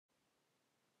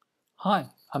Hi,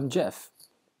 I'm Jeff.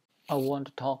 I want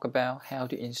to talk about how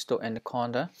to install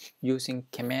Anaconda using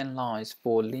command lines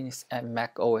for Linux and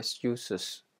macOS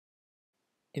users.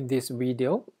 In this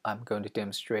video, I'm going to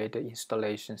demonstrate the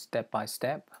installation step by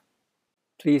step.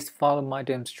 Please follow my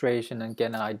demonstration and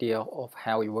get an idea of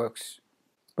how it works.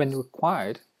 When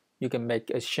required, you can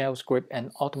make a shell script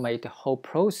and automate the whole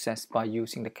process by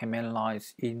using the command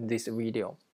lines in this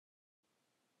video.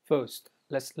 First,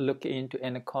 let's look into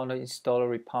Anaconda installer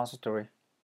repository.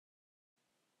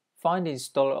 Find the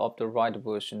installer of the right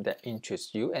version that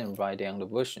interests you and write down the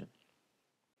version.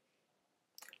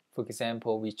 For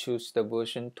example, we choose the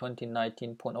version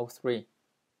 2019.03.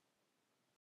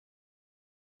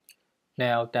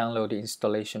 Now download the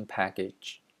installation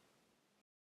package.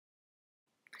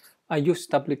 I use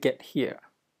wget here,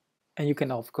 and you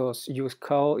can of course use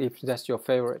curl if that's your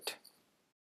favorite.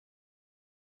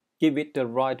 Give it the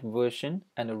right version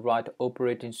and the right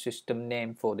operating system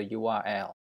name for the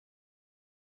URL.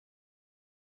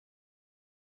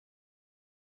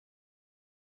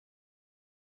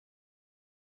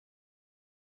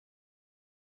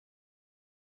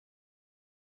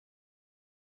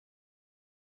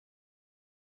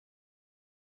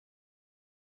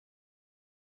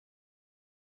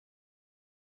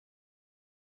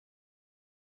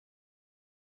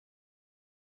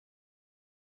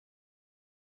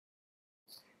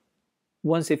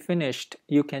 Once it's finished,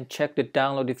 you can check the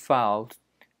downloaded file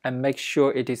and make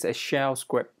sure it is a shell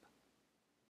script.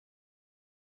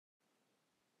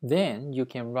 Then you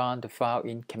can run the file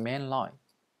in command line.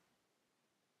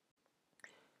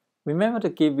 Remember to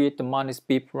give it the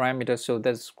 -b parameter so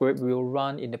that the script will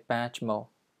run in the batch mode.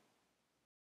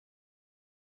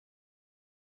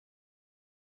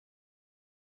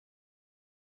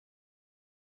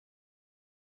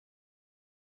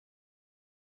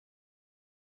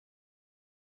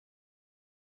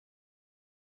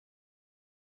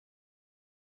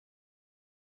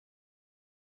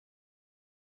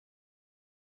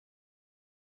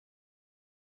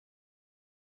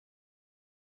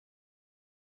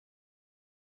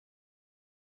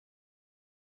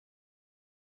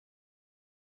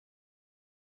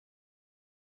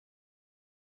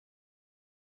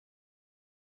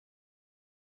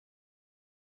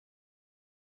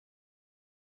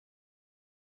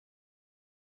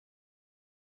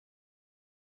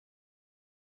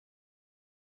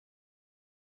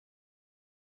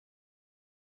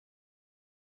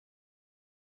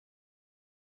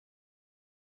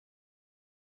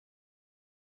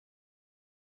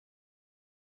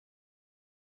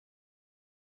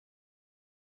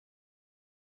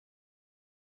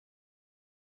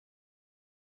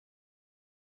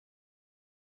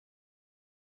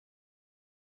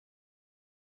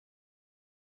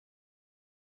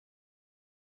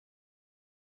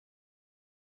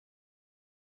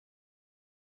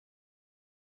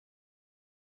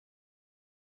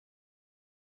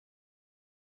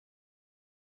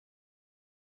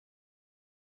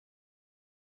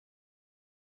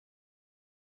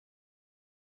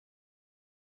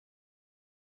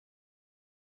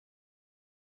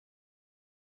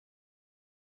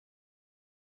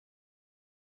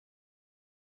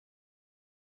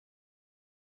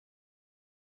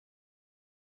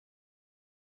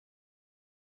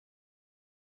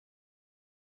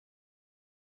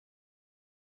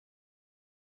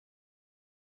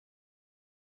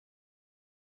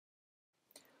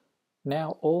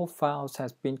 Now all files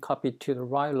have been copied to the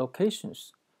right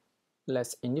locations.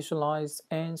 Let's initialize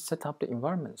and set up the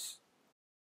environments.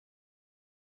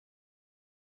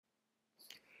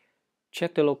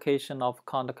 Check the location of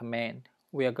conda command.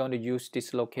 We are going to use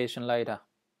this location later.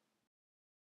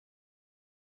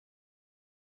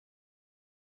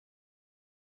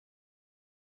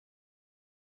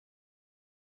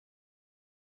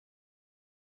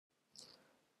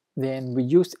 Then we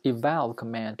use eval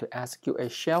command to execute a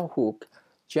shell hook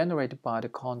generated by the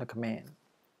conda command.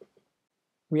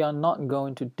 We are not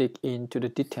going to dig into the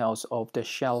details of the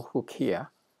shell hook here,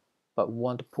 but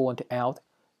want to point out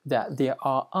that there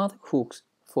are other hooks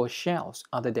for shells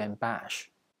other than bash.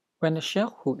 When the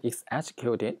shell hook is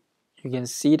executed, you can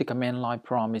see the command line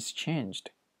promise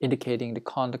changed, indicating the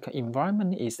conda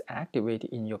environment is activated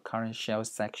in your current shell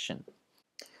section.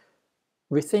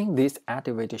 Within this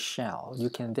activated shell, you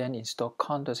can then install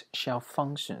conda shell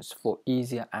functions for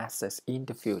easier access in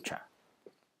the future.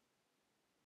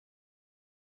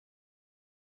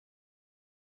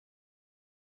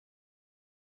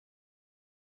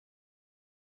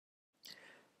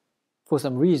 For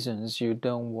some reasons, you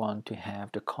don't want to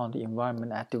have the conda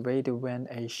environment activated when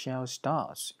a shell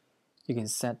starts. You can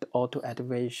set the auto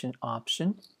activation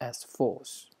option as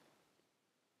false.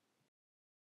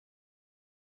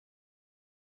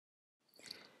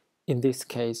 In this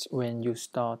case, when you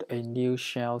start a new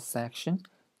shell section,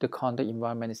 the conda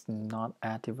environment is not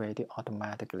activated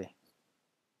automatically.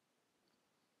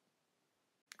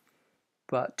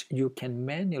 But you can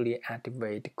manually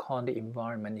activate the conda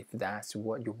environment if that's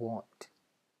what you want.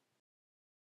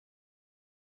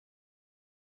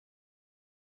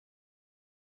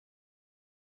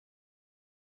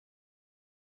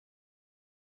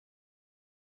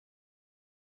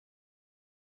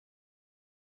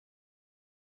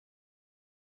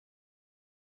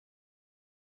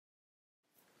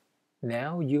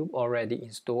 Now you've already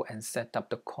installed and set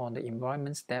up the conda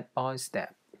environment step by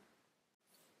step.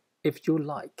 If you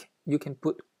like, you can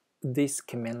put these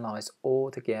command lines all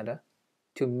together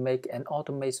to make an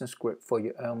automation script for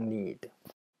your own need.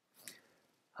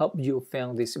 Hope you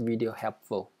found this video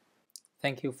helpful.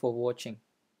 Thank you for watching.